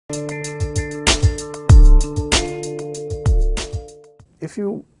If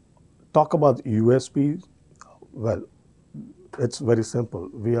you talk about USP, well, it's very simple.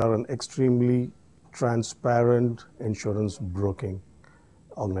 We are an extremely transparent insurance broking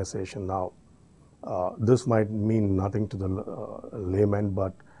organization. Now, this might mean nothing to the layman,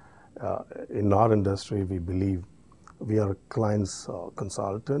 but in our industry, we believe we are a client's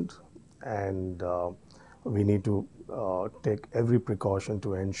consultant, and we need to take every precaution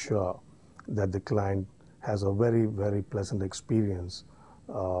to ensure that the client has a very, very pleasant experience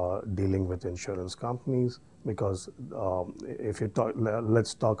dealing with insurance companies. Because if you talk,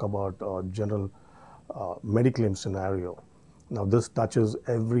 let's talk about general Mediclaim scenario. Now, this touches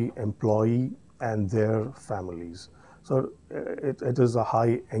every employee and their families. So it is a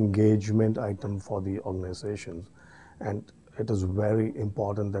high engagement item for the organizations. And it is very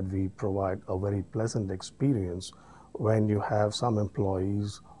important that we provide a very pleasant experience when you have some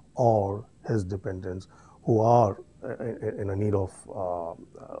employees or his dependents who are in a need of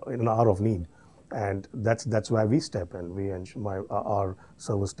in an hour of need, and that's why we step in. Our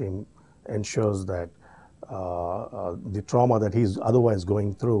service team ensures that the trauma that he's otherwise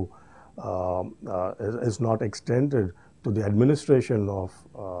going through is not extended to the administration of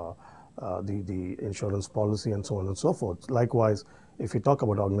the insurance policy and so on and so forth. Likewise, if you talk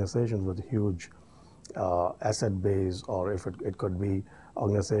about organizations with huge asset base, or if it could be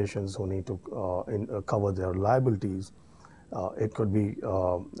organizations who need to cover their liabilities, it could be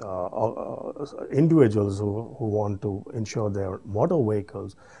individuals who want to insure their motor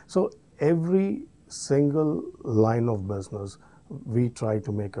vehicles. So every single line of business, we try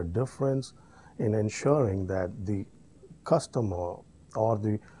to make a difference in ensuring that the customer or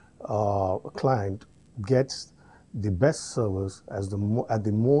the client gets the best service at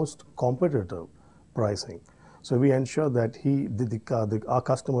the most competitive pricing. So we ensure that our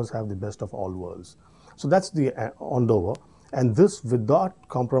customers have the best of all worlds. So that's the endeavor, and this without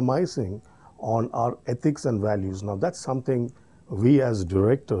compromising on our ethics and values. Now, that's something we as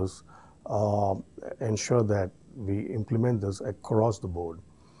directors ensure that we implement this across the board.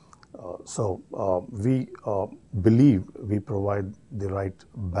 We believe we provide the right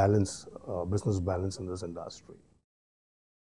balance, business balance in this industry.